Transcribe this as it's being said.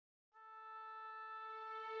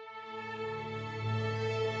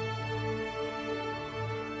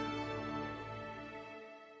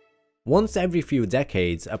Once every few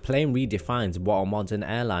decades, a plane redefines what a modern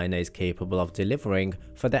airliner is capable of delivering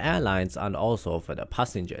for the airlines and also for the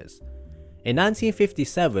passengers. In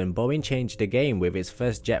 1957, Boeing changed the game with its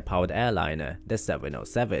first jet-powered airliner, the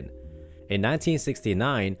 707. In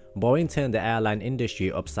 1969, Boeing turned the airline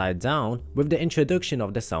industry upside down with the introduction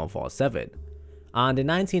of the 747. And in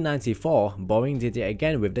 1994, Boeing did it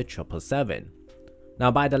again with the 777. Now,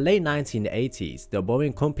 by the late 1980s, the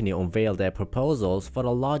Boeing company unveiled their proposals for the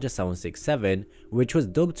larger 767, which was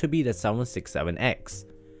dubbed to be the 767X.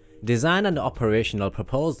 Design and operational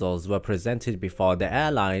proposals were presented before the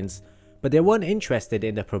airlines, but they weren't interested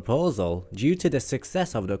in the proposal due to the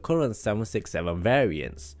success of the current 767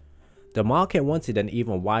 variants. The market wanted an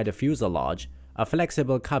even wider fuselage, a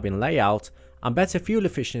flexible cabin layout, and better fuel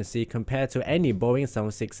efficiency compared to any Boeing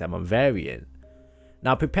 767 variant.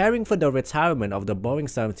 Now, preparing for the retirement of the Boeing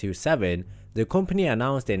 727, the company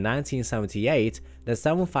announced in 1978 the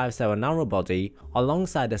 757 narrowbody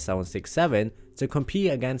alongside the 767 to compete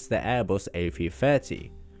against the Airbus A330.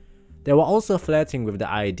 They were also flirting with the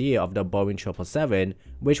idea of the Boeing 777,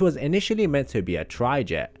 which was initially meant to be a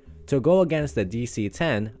trijet, to go against the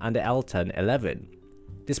DC-10 and the L-1011.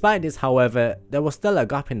 Despite this, however, there was still a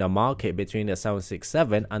gap in the market between the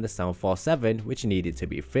 767 and the 747 which needed to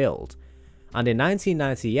be filled. And in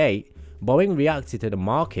 1998, Boeing reacted to the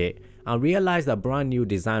market and realized a brand new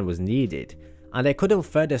design was needed, and they couldn't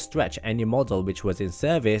further stretch any model which was in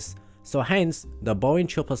service, so hence the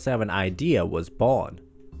Boeing 777 idea was born.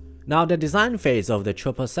 Now, the design phase of the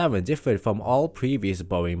 777 differed from all previous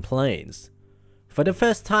Boeing planes. For the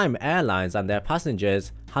first time, airlines and their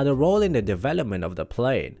passengers had a role in the development of the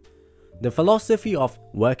plane. The philosophy of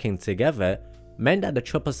working together meant that the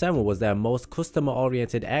 777 was their most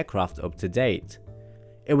customer-oriented aircraft up to date.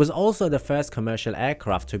 It was also the first commercial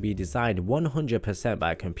aircraft to be designed 100%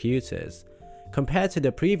 by computers. Compared to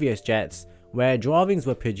the previous jets, where drawings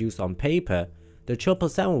were produced on paper, the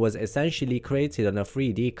 777 was essentially created on a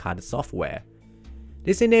 3D CAD software.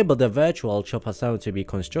 This enabled the virtual 777 to be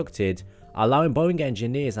constructed, allowing Boeing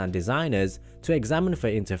engineers and designers to examine for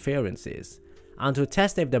interferences, and to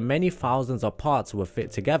test if the many thousands of parts were fit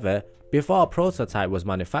together before a prototype was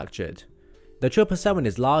manufactured. The 777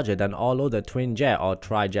 is larger than all other twinjet or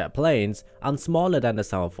trijet planes and smaller than the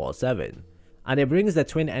 747, and it brings the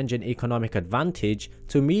twin-engine economic advantage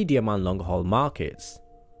to medium and long-haul markets.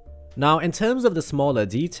 Now, in terms of the smaller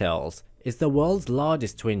details, it's the world's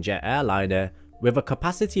largest twinjet airliner with a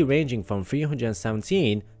capacity ranging from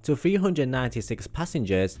 317 to 396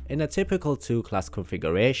 passengers in a typical two-class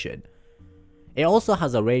configuration. It also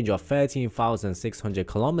has a range of 13,600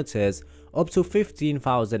 kilometers up to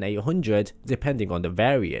 15,800 depending on the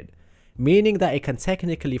variant, meaning that it can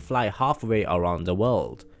technically fly halfway around the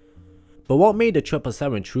world. But what made the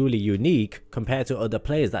 777 truly unique compared to other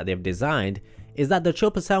planes that they've designed is that the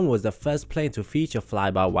 777 was the first plane to feature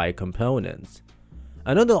fly-by-wire components.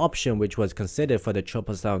 Another option which was considered for the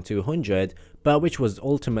 777-200 but which was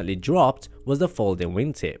ultimately dropped was the folding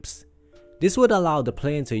wingtips. This would allow the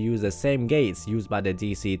plane to use the same gates used by the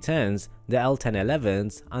DC-10s, the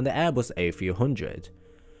L-1011s and the Airbus A300.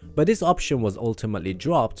 But this option was ultimately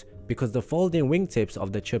dropped because the folding wingtips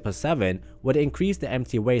of the 777 would increase the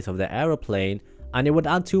empty weight of the aeroplane and it would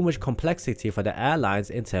add too much complexity for the airlines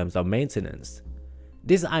in terms of maintenance.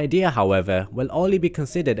 This idea, however, will only be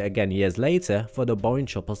considered again years later for the Boeing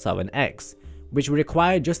 777X, which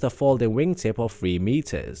required just a folding wingtip of 3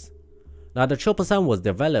 meters. Now, the 777 was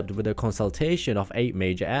developed with a consultation of 8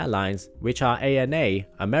 major airlines, which are ANA,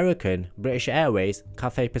 American, British Airways,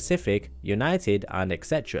 Cathay Pacific, United, and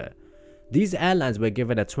etc. These airlines were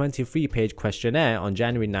given a 23-page questionnaire on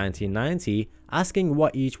January 1990 asking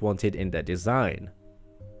what each wanted in their design.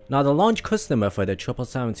 Now, the launch customer for the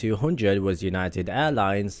 777-200 was United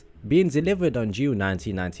Airlines, being delivered on June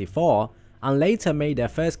 1994, and later made their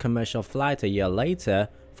first commercial flight a year later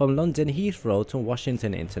from London Heathrow to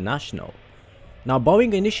Washington International. Now,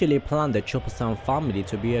 Boeing initially planned the 777 family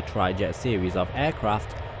to be a trijet series of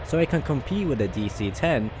aircraft so it can compete with the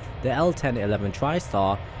DC-10, the L-1011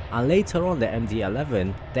 TriStar, and later on the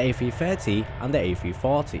MD-11, the A330 and the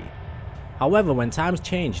A340. However, when times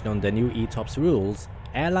changed on the new ETOPS rules,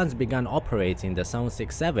 airlines began operating the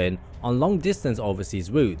 767 on long-distance overseas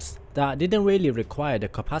routes that didn't really require the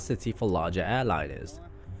capacity for larger airliners.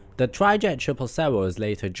 The trijet 777 was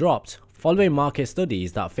later dropped following market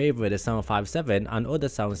studies that favoured the 757 and other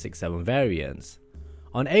 767 variants.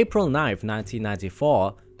 On April 9,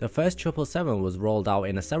 1994, the first 777 was rolled out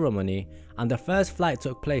in a ceremony and the first flight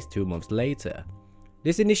took place 2 months later.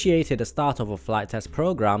 This initiated the start of a flight test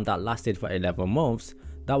program that lasted for 11 months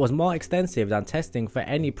that was more extensive than testing for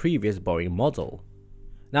any previous Boeing model.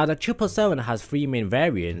 Now the 777 has three main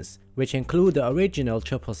variants, which include the original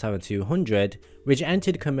 777-200, which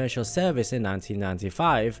entered commercial service in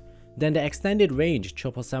 1995, then the extended range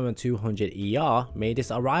 777-200ER made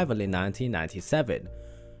its arrival in 1997.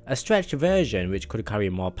 A stretched version which could carry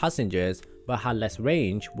more passengers but had less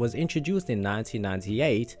range was introduced in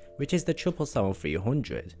 1998, which is the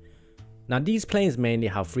 777-300. Now these planes mainly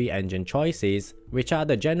have three engine choices, which are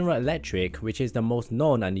the General Electric, which is the most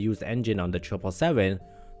known and used engine on the 777,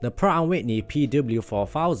 the Pratt & Whitney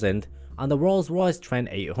PW4000 and the Rolls-Royce Trent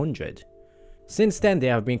 800. Since then they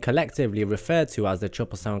have been collectively referred to as the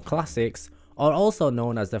 777 Classics, or also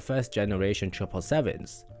known as the first generation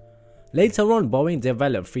 777s. Later on, Boeing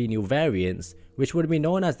developed three new variants, which would be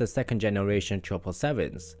known as the second generation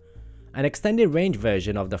 777s. An extended range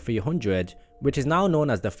version of the 300, which is now known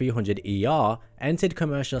as the 300ER, entered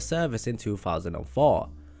commercial service in 2004.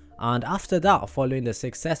 And after that, following the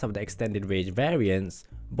success of the extended range variants,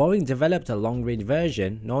 Boeing developed a long-range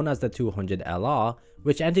version known as the 200LR,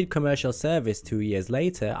 which entered commercial service 2 years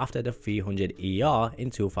later after the 300ER in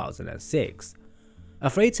 2006. A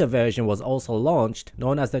freighter version was also launched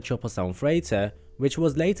known as the 777 Freighter, which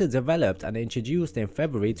was later developed and introduced in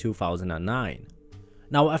February 2009.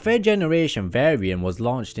 Now a third generation variant was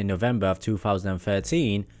launched in November of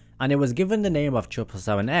 2013 and it was given the name of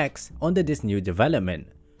 777X under this new development.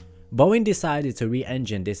 Boeing decided to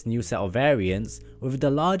re-engine this new set of variants with the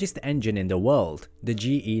largest engine in the world, the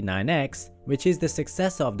GE9X, which is the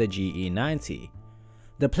successor of the GE90.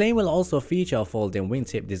 The plane will also feature a folding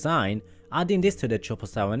wingtip design. Adding this to the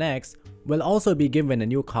 777X will also be given a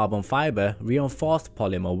new carbon fiber reinforced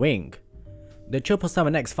polymer wing. The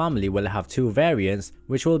 777X family will have two variants,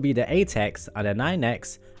 which will be the 8X and the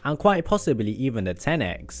 9X, and quite possibly even the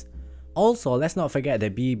 10X. Also, let's not forget the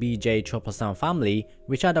BBJ 777 family,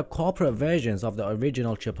 which are the corporate versions of the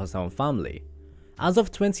original 777 family. As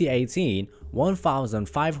of 2018,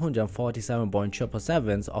 1,547 Boeing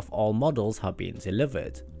 777s of all models have been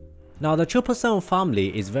delivered. Now the 777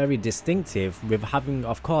 family is very distinctive, with having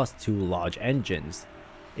of course two large engines.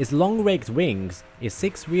 Its long raked wings, its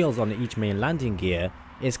 6 wheels on each main landing gear,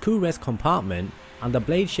 its crew rest compartment, and the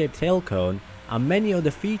blade shaped tail cone, and many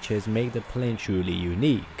other features make the plane truly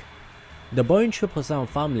unique. The Boeing 777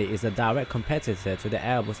 family is a direct competitor to the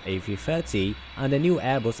Airbus A330 and the new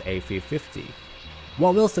Airbus A350.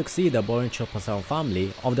 What will succeed the Boeing 777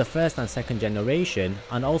 family of the first and second generation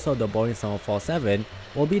and also the Boeing 747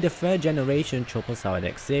 will be the third generation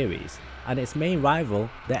 777X series and its main rival,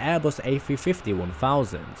 the Airbus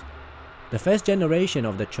A350-1000. The first generation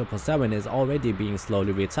of the 777 is already being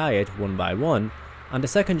slowly retired one by one, and the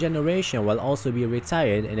second generation will also be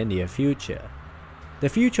retired in the near future. The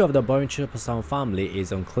future of the Boeing 777 family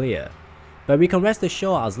is unclear, but we can rest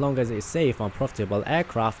assured as long as it's safe and profitable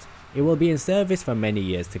aircraft, it will be in service for many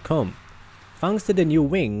years to come. Thanks to the new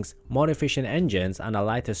wings, more efficient engines and a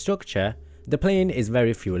lighter structure, the plane is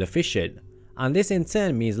very fuel efficient, and this in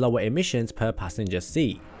turn means lower emissions per passenger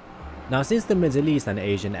seat. Now since the Middle East and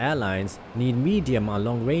Asian airlines need medium and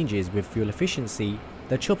long ranges with fuel efficiency,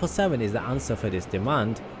 the 777 is the answer for this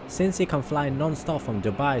demand, since it can fly non-stop from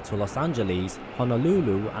Dubai to Los Angeles,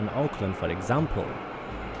 Honolulu and Auckland for example.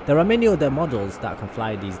 There are many other models that can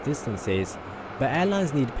fly these distances, but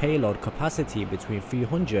airlines need payload capacity between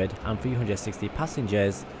 300 and 360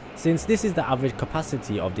 passengers, since this is the average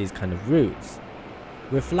capacity of these kind of routes.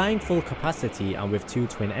 With flying full capacity and with two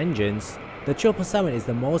twin engines, the 777 is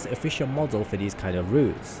the most efficient model for these kind of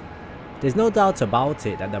routes. There's no doubt about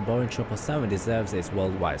it that the Boeing 777 deserves its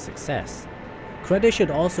worldwide success. Credit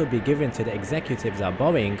should also be given to the executives at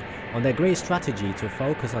Boeing on their great strategy to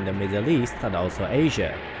focus on the Middle East and also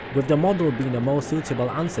Asia, with the model being the most suitable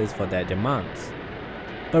answers for their demands.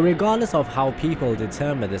 But regardless of how people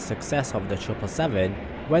determine the success of the 777,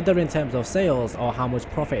 whether in terms of sales or how much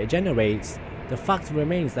profit it generates, the fact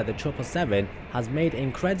remains that the 777 has made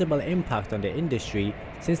incredible impact on the industry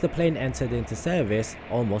since the plane entered into service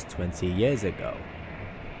almost 20 years ago.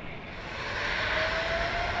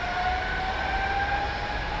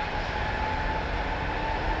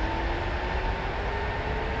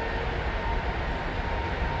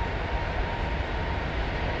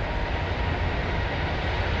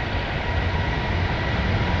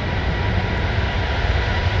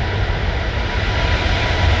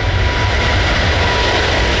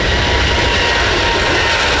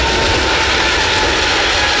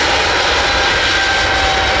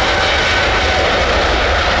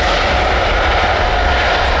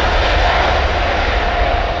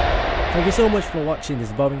 Thank you so much for watching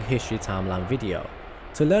this Boeing History Timeline video.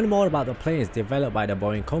 To learn more about the planes developed by the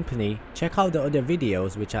Boeing company, check out the other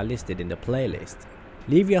videos which are listed in the playlist.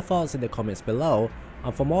 Leave your thoughts in the comments below,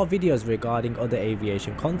 And for more videos regarding other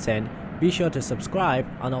aviation content, be sure to subscribe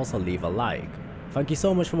and also leave a like. Thank you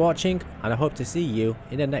so much for watching, and I hope to see you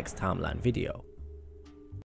in the next timeline video.